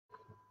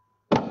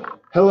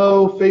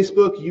Hello,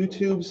 Facebook,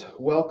 YouTubes.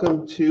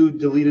 Welcome to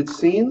Deleted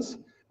Scenes.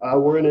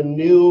 We're in a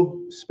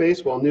new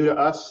space, well, new to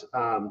us.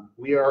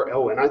 We are,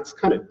 oh, and it's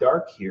kind of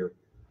dark here.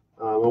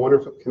 I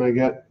wonder if, can I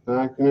get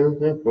back in there?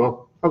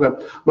 Well,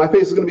 okay. My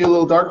face is going to be a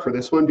little dark for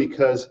this one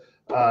because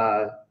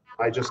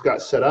I just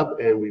got set up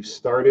and we've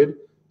started,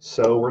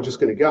 so we're just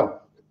going to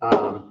go.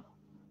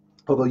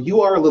 Although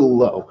you are a little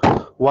low.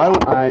 Why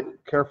don't I,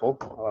 careful,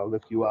 I'll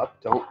lift you up.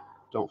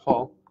 Don't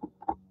fall.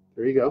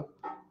 There you go.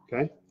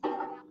 Okay.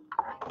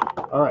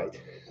 All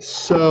right,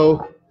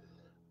 so,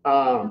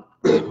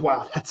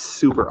 wow, that's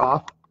super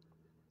off.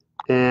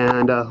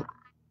 And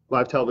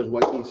live television,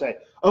 what can you say?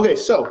 Okay,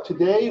 so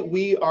today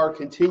we are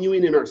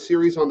continuing in our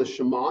series on the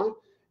Shema.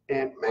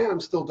 And man, I'm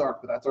still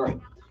dark, but that's all right.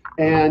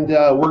 And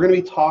we're going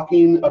to be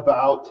talking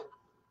about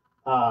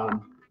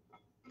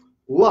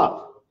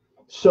love.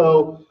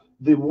 So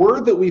the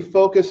word that we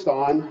focused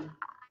on,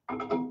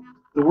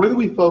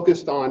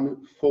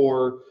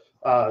 for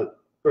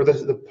or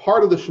the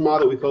part of the Shema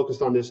that we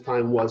focused on this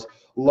time was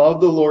love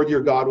the Lord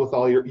your God with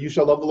all your, you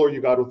shall love the Lord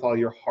your God with all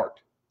your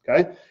heart,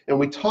 okay? And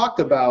we talked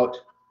about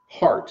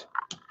heart,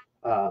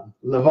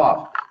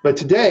 levav. But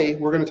today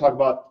we're going to talk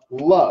about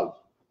love.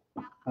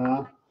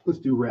 Let's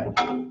do red.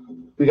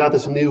 We got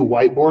this new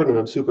whiteboard and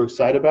I'm super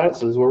excited about it,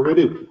 so this is what we're going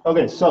to do.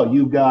 Okay, so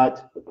you've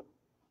got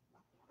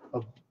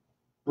a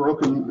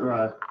broken,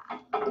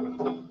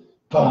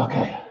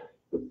 okay.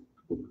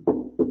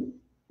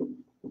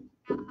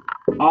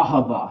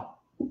 Ahava,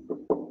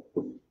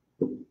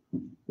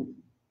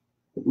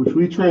 which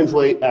we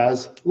translate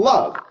as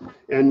love.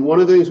 And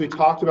one of the things we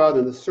talked about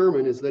in the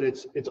sermon is that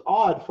it's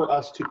odd for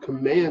us to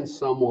command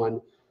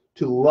someone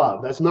to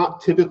love. That's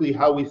not typically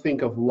how we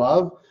think of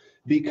love,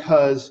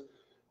 because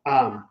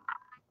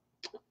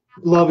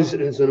love is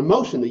an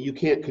emotion that you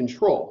can't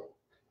control.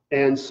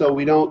 And so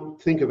we don't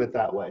think of it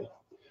that way.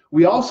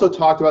 We also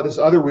talked about this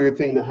other weird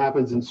thing that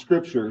happens in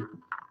Scripture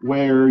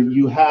where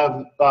you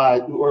have,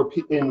 or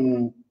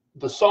in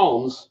the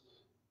Psalms,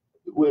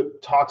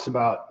 it talks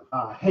about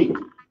hate.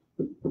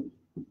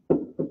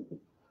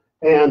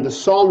 And the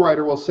psalm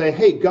writer will say,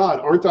 hey, God,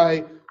 aren't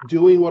I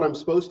doing what I'm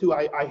supposed to?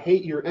 I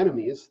hate your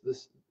enemies.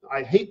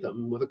 I hate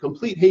them with a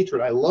complete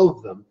hatred. I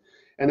loathe them.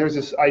 And there's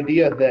this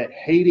idea that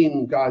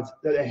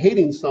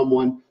hating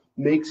someone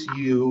makes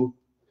you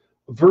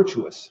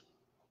virtuous.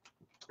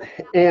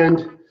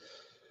 And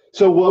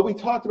so what we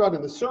talked about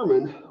in the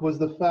sermon was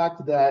the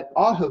fact that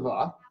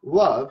ahava,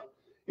 love,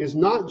 is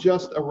not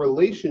just a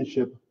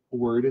relationship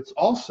word. It's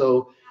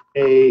also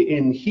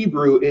in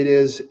Hebrew, it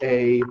is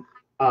a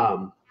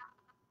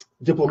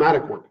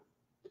diplomatic word.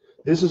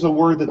 This is a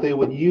word that they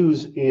would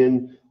use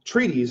in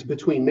treaties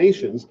between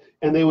nations,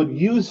 and they would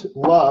use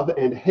love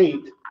and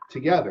hate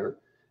together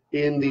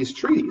in these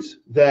treaties.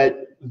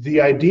 That the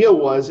idea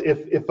was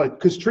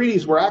because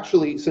treaties were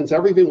actually, since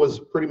everything was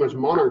pretty much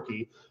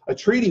monarchy, a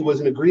treaty was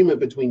an agreement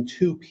between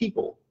two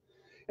people.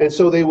 And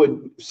so they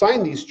would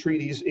sign these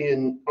treaties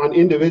on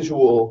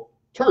individual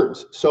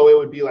terms. So it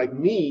would be like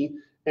me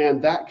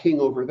and that king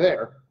over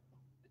there,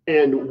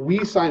 and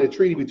we sign a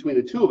treaty between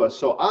the two of us.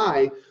 So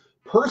I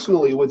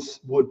personally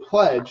would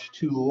pledge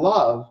to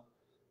love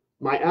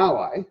my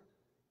ally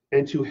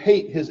and to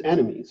hate his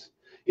enemies,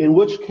 in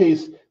which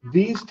case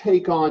these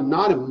take on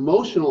not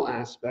emotional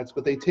aspects,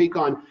 but they take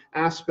on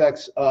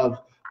aspects of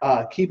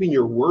keeping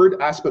your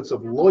word, aspects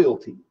of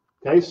loyalty.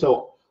 Okay,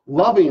 so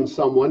loving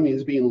someone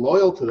means being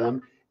loyal to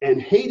them,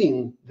 and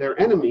hating their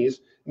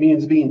enemies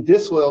means being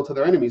disloyal to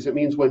their enemies. It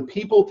means when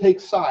people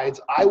take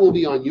sides, I will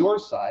be on your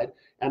side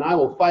and I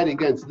will fight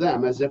against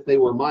them as if they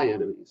were my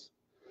enemies.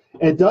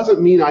 And it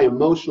doesn't mean I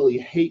emotionally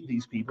hate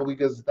these people,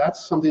 because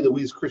that's something that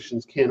we as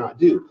Christians cannot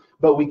do.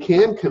 But we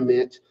can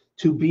commit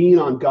to being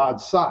on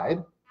God's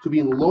side, to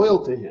being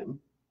loyal to him,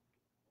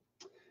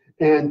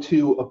 and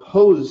to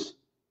oppose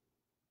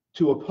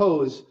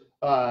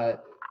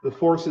the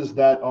forces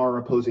that are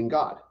opposing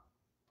God.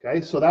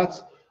 Okay, so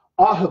that's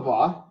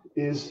ahava,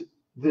 is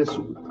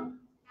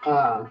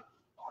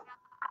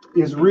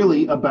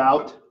really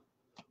about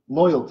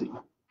loyalty.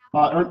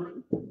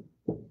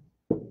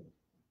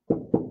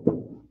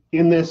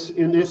 In this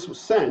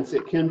sense,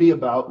 it can be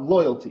about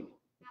loyalty.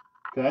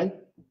 Okay?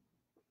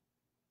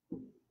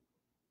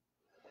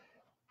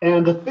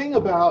 And the thing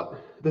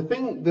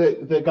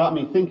that got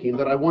me thinking,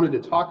 that I wanted to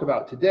talk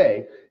about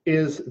today,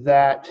 is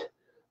that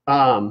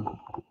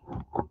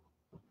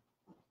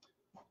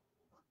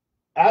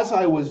as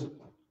I was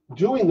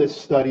doing this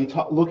study,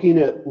 looking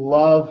at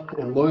love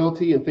and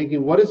loyalty and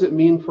thinking, what does it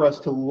mean for us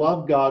to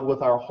love God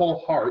with our whole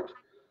heart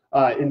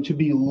and to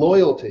be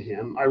loyal to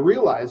him, I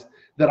realized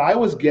that I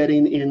was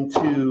getting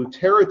into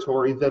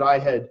territory that I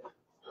had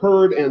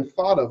heard and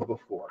thought of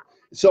before.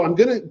 So I'm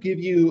going to give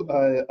you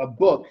a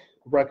book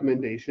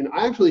recommendation.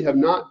 I actually have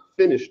not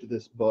finished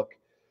this book,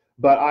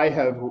 but I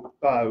have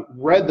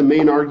read the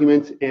main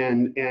argument,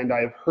 and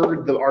I've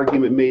heard the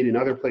argument made in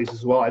other places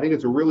as well. I think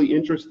it's a really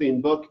interesting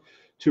book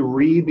to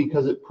read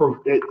because it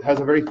has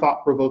a very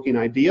thought-provoking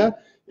idea.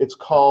 It's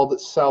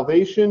called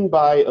Salvation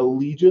by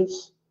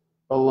Allegiance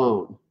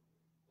Alone.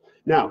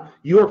 Now,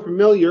 you are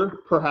familiar,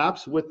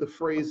 perhaps, with the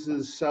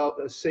phrases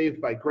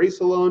saved by grace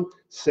alone,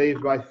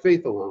 saved by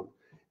faith alone.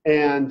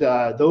 And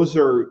those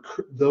are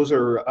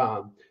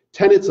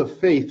tenets of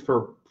faith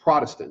for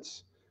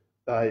Protestants.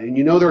 And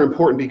you know they're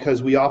important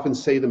because we often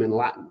say them in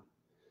Latin.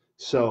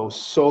 So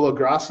sola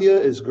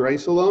gratia is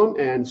grace alone,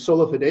 and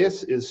sola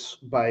fideis is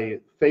by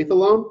faith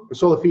alone, or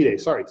sola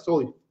fide, sorry,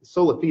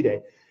 sola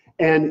fide.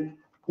 And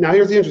now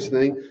here's the interesting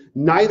thing.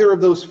 Neither of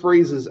those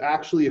phrases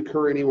actually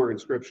occur anywhere in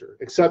Scripture,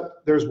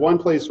 except there's one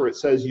place where it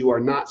says you are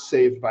not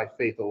saved by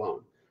faith alone.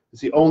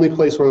 It's the only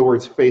place where the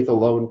words faith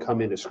alone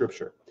come into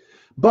Scripture.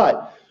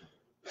 But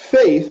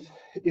faith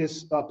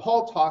is,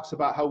 Paul talks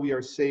about how we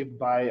are saved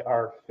by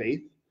our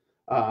faith.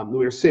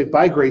 We are saved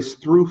by grace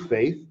through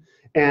faith.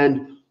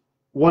 And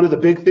one of the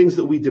big things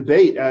that we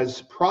debate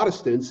as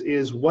Protestants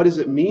is, what does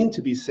it mean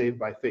to be saved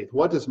by faith?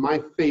 What does my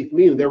faith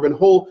mean? There have been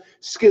whole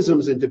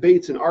schisms and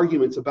debates and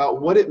arguments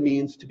about what it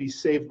means to be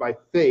saved by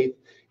faith,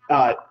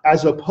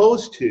 as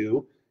opposed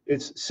to you're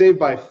saved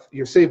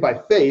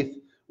by faith,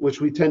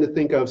 which we tend to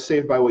think of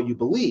saved by what you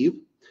believe,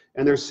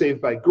 and they're saved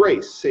by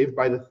grace, they're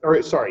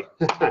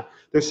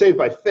saved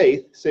by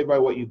faith, saved by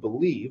what you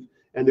believe,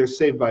 and they're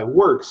saved by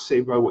works,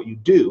 saved by what you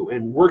do.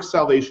 And work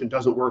salvation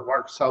doesn't work.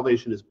 Work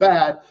salvation is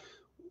bad.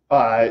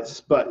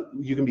 But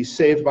you can be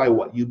saved by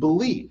what you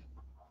believe.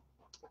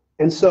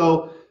 And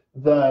so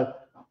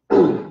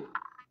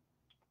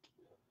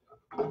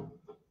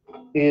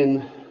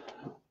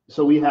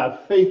so we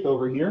have faith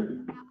over here.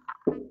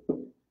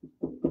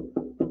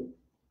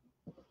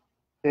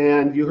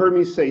 And you heard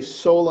me say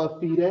sola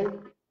fide.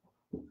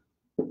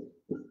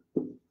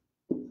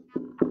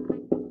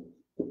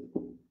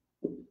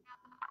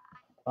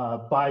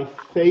 By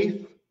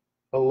faith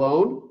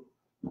alone.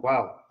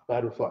 Wow,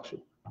 bad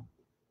reflection.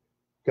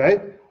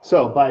 Okay,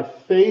 so by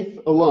faith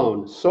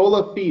alone,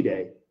 sola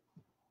fide.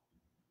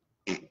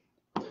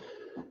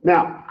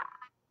 Now,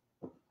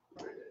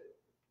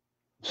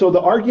 so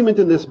the argument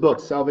in this book,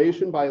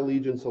 Salvation by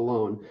Allegiance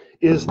Alone,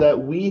 is that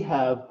we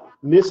have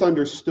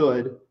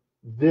misunderstood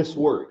this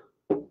word.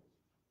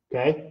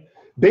 Okay,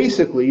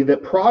 basically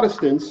that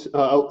Protestants,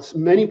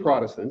 many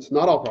Protestants,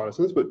 not all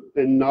Protestants,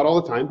 and not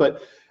all the time,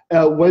 but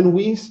when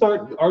we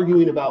start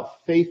arguing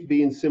about faith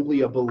being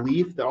simply a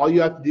belief, that all you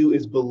have to do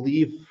is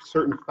believe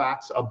certain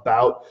facts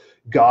about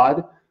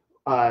God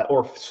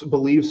or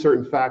believe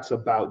certain facts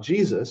about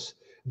Jesus,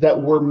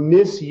 that we're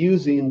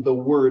misusing the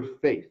word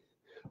faith.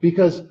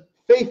 Because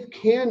faith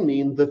can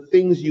mean the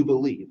things you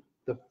believe,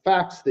 the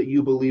facts that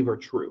you believe are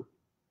true.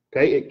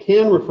 Okay, it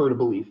can refer to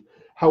belief.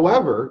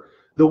 However,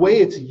 the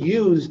way it's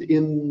used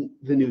in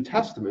the New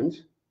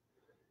Testament,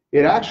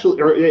 it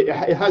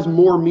has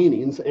more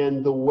meanings,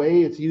 and the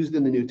way it's used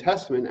in the New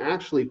Testament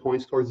actually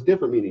points towards a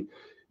different meaning.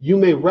 You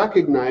may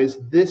recognize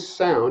this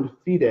sound,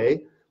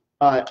 fide,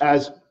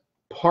 as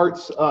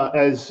parts,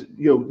 as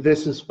you know,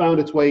 this has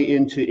found its way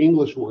into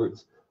English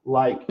words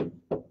like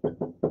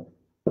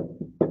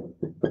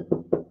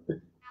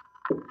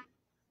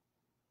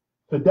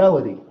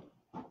fidelity,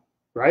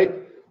 right?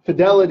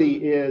 Fidelity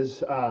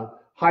is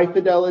high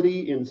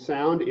fidelity in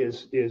sound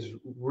is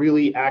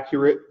really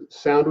accurate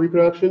sound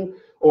reproduction.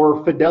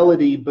 Or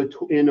fidelity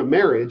in a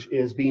marriage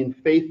is being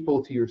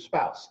faithful to your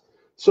spouse.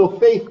 So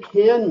faith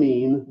can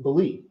mean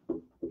belief.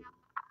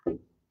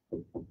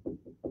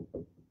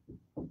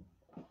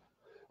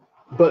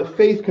 But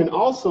faith can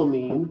also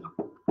mean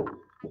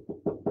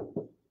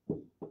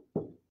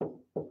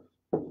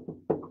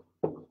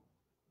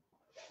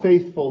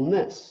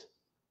faithfulness.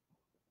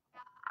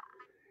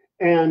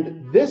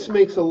 And this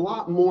makes a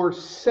lot more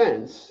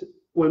sense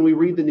when we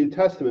read the New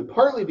Testament,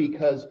 partly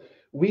because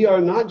we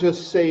are not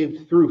just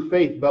saved through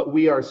faith, but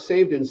we are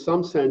saved in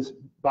some sense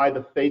by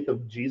the faith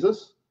of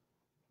Jesus.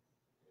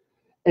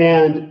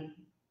 And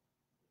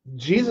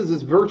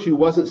Jesus' virtue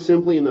wasn't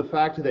simply in the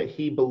fact that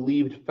he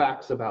believed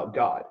facts about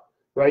God,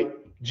 right?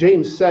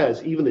 James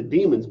says even the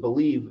demons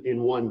believe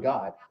in one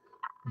God.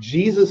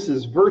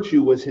 Jesus'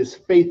 virtue was his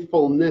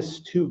faithfulness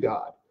to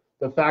God,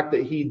 the fact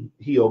that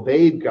he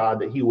obeyed God,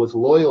 that he was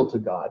loyal to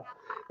God.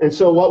 And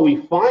so what we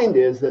find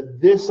is that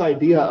this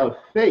idea of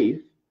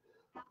faith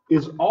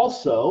is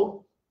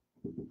also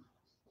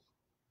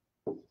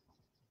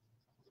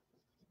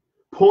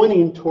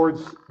pointing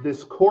towards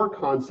this core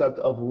concept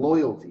of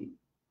loyalty.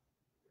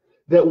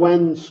 That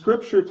when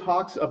Scripture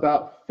talks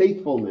about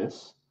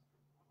faithfulness,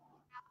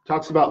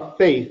 talks about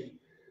faith,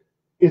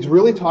 it's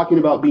really talking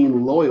about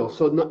being loyal.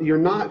 So you're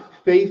not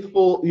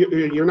faithful,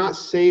 you're not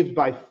saved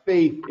by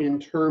faith in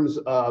terms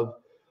of,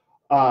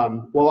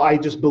 well, I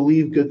just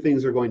believe good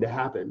things are going to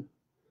happen.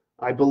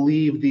 I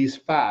believe these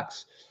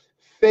facts.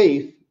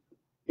 Faith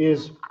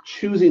is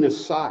choosing a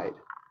side.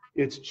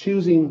 It's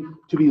choosing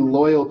to be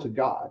loyal to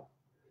God,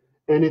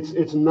 and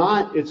it's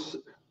not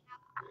the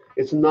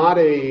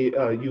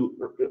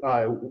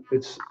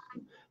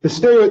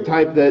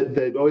stereotype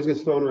that always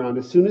gets thrown around.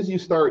 As soon as you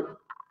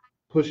start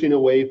pushing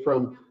away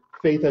from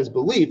faith as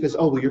belief, is,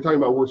 oh, well, you're talking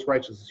about works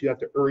righteousness. You have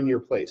to earn your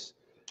place,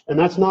 and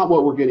that's not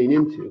what we're getting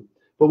into.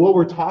 But what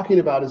we're talking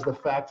about is the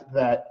fact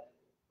that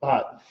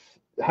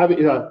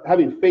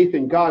having faith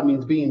in God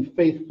means being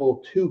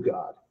faithful to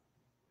God.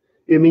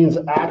 It means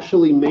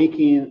actually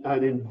making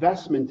an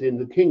investment in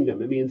the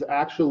kingdom. It means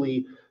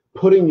actually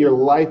putting your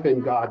life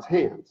in God's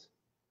hands,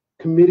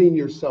 committing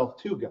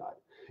yourself to God.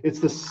 It's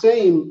the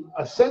same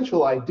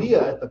essential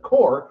idea at the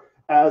core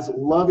as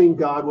loving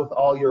God with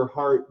all your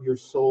heart, your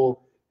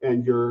soul,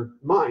 and your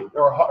mind,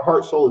 or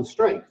heart, soul, and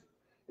strength,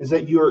 is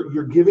that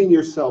you're giving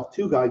yourself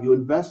to God. You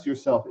invest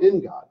yourself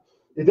in God.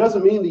 It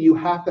doesn't mean that you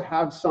have to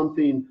have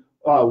something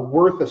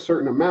worth a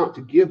certain amount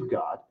to give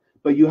God,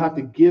 but you have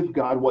to give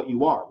God what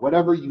you are.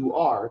 Whatever you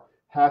are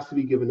has to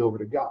be given over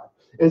to God.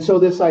 And so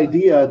this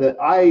idea that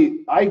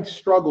I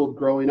struggled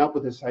growing up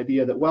with this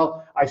idea that,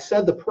 well, I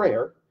said the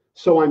prayer,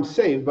 so I'm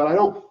saved, but I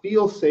don't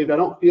feel saved. I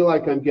don't feel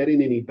like I'm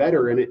getting any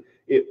better. And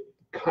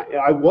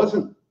I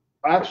wasn't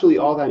actually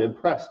all that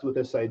impressed with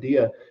this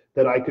idea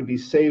that I could be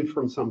saved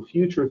from some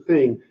future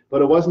thing,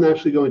 but it wasn't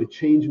actually going to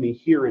change me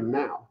here and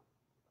now.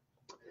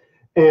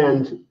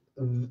 And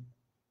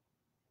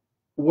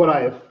what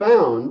I have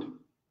found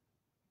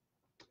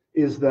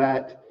is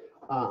that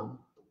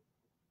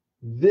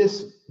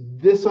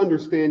this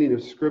understanding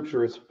of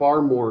Scripture is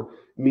far more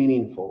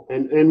meaningful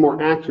and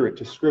more accurate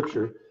to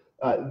Scripture.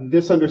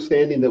 This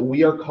understanding that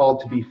we are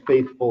called to be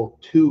faithful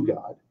to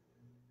God.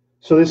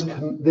 So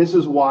this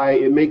is why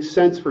it makes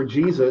sense for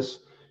Jesus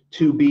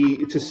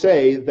to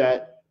say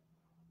that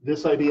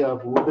this idea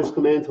of this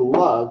command to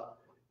love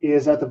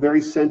is at the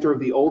very center of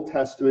the Old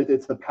Testament.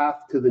 It's the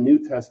path to the New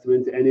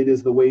Testament, and it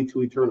is the way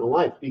to eternal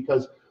life,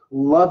 because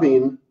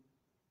loving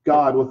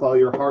God with all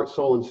your heart,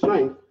 soul, and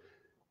strength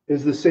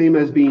is the same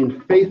as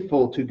being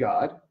faithful to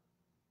God.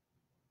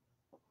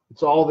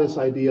 It's all this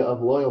idea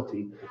of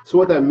loyalty. So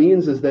what that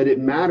means is that it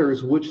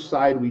matters which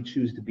side we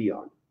choose to be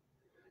on.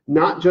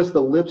 Not just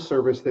the lip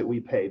service that we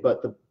pay,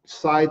 but the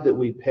side that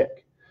we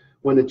pick.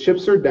 When the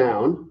chips are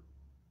down,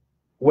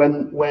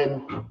 when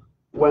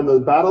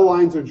the battle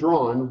lines are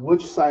drawn,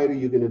 which side are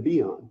you going to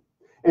be on?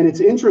 And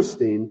it's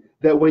interesting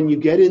that when you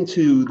get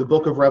into the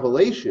book of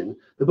Revelation,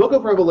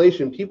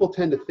 people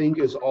tend to think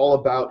is all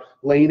about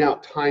laying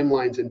out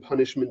timelines and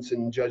punishments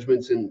and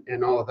judgments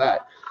and all of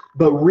that.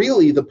 But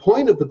really, the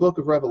point of the book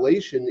of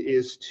Revelation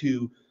is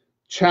to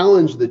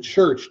challenge the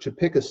church to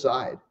pick a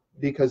side,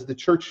 because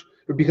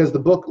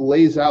the book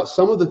lays out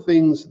some of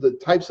the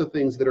types of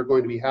things that are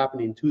going to be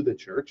happening to the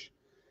church.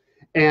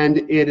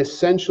 And it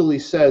essentially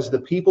says the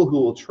people who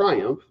will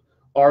triumph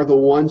are the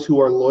ones who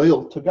are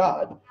loyal to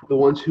God, the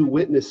ones who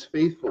witness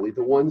faithfully,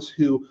 the ones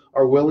who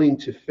are willing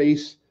to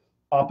face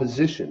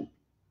opposition.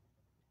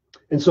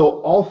 And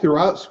so all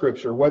throughout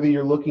Scripture, whether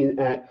you're looking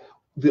at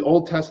the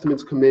Old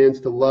Testament's commands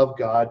to love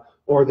God,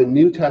 or the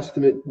New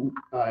Testament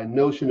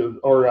notion of,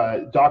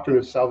 or doctrine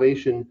of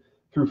salvation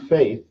through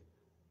faith,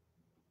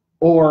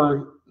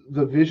 or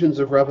the visions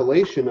of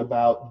Revelation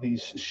about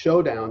these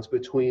showdowns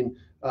between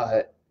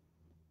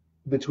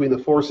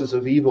the forces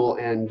of evil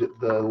and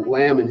the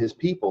Lamb and his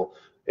people,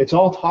 it's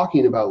all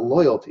talking about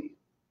loyalty.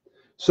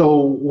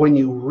 So when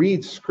you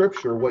read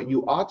Scripture, what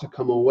you ought to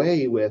come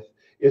away with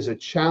is a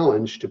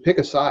challenge to pick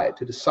a side,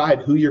 to decide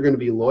who you're going to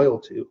be loyal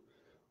to.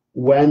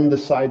 When the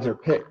sides are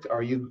picked,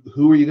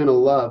 who are you going to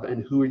love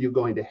and who are you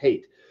going to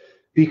hate?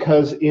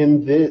 Because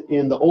in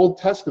the Old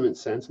Testament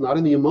sense, not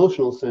in the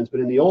emotional sense, but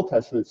in the Old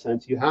Testament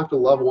sense, you have to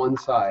love one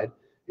side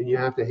and you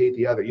have to hate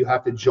the other. You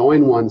have to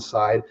join one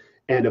side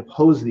and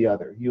oppose the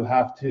other. You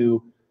have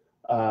to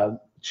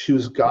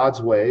choose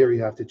God's way, or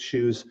you have to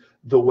choose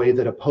the way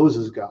that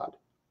opposes God.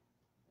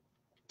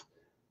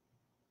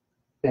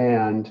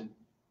 And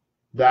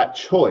that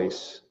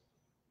choice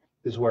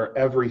is where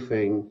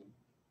everything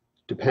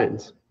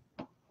depends.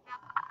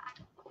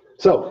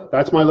 So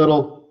that's my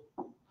little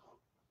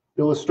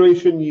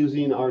illustration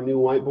using our new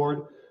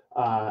whiteboard.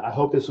 I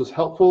hope this was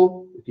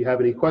helpful. If you have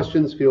any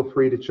questions, feel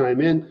free to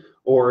chime in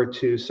or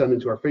to send them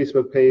to our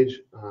Facebook page,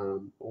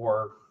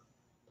 or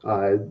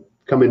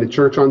come into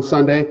church on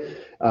Sunday.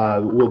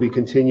 We'll be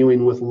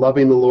continuing with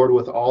loving the Lord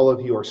with all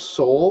of your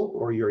soul,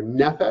 or your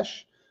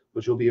nephesh,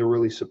 which will be a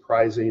really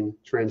surprising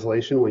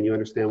translation when you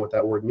understand what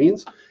that word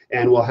means.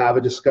 And we'll have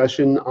a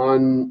discussion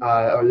on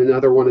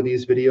another one of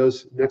these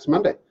videos next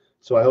Monday.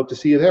 So I hope to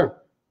see you there.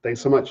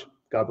 Thanks so much.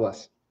 God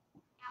bless.